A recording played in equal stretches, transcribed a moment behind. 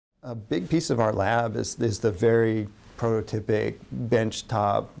A big piece of our lab is the very prototypic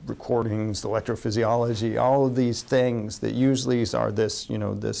benchtop recordings, electrophysiology, all of these things that usually are this,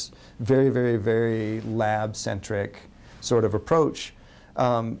 this very, very, very lab-centric sort of approach.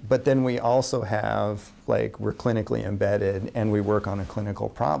 But then we also have, we're clinically embedded and we work on a clinical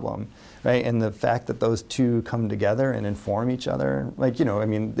problem, right? And the fact that those two come together and inform each other,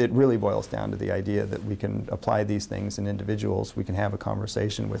 it really boils down to the idea that we can apply these things in individuals, we can have a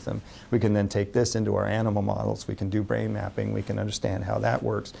conversation with them, we can then take this into our animal models, we can do brain mapping, we can understand how that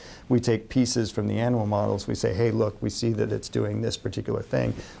works. We take pieces from the animal models, we say, hey, look, we see that it's doing this particular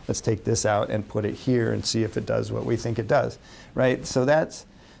thing, let's take this out and put it here and see if it does what we think it does, right?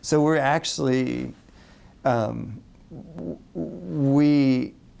 So we're actually, I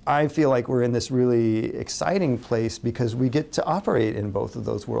feel like we're in this really exciting place because we get to operate in both of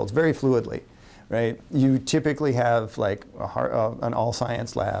those worlds very fluidly, right? You typically have an all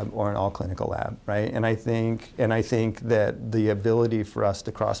science lab or an all clinical lab, right? And I think that the ability for us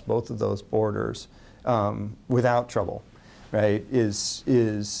to cross both of those borders without trouble, right,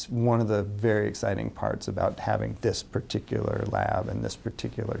 is one of the very exciting parts about having this particular lab and this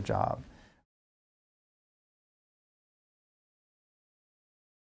particular job.